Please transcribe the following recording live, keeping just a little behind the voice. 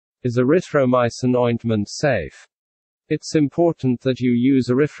Is erythromycin ointment safe? It's important that you use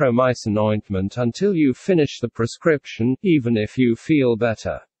erythromycin ointment until you finish the prescription, even if you feel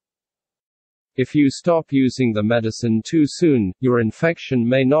better. If you stop using the medicine too soon, your infection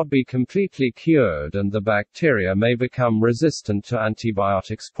may not be completely cured and the bacteria may become resistant to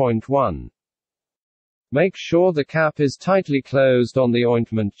antibiotics. Point 1. Make sure the cap is tightly closed on the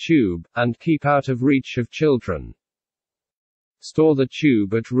ointment tube, and keep out of reach of children. Store the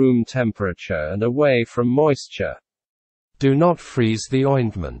tube at room temperature and away from moisture. Do not freeze the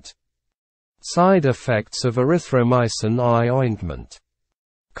ointment. Side effects of erythromycin eye ointment.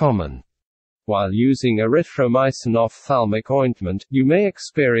 Common. While using erythromycin ophthalmic ointment, you may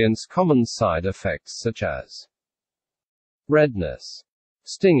experience common side effects such as redness,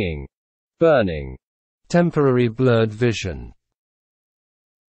 stinging, burning, temporary blurred vision.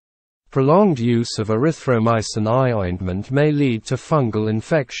 Prolonged use of erythromycin eye ointment may lead to fungal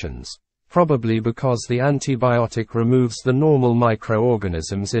infections, probably because the antibiotic removes the normal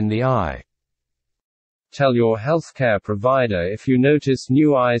microorganisms in the eye. Tell your healthcare provider if you notice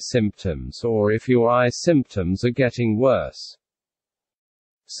new eye symptoms or if your eye symptoms are getting worse.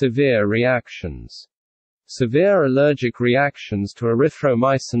 Severe reactions. Severe allergic reactions to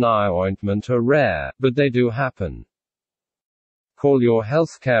erythromycin eye ointment are rare, but they do happen. Call your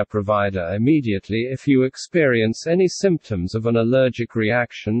healthcare provider immediately if you experience any symptoms of an allergic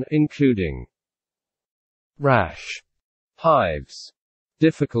reaction, including rash, hives,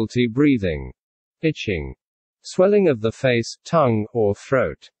 difficulty breathing, itching, swelling of the face, tongue, or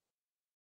throat.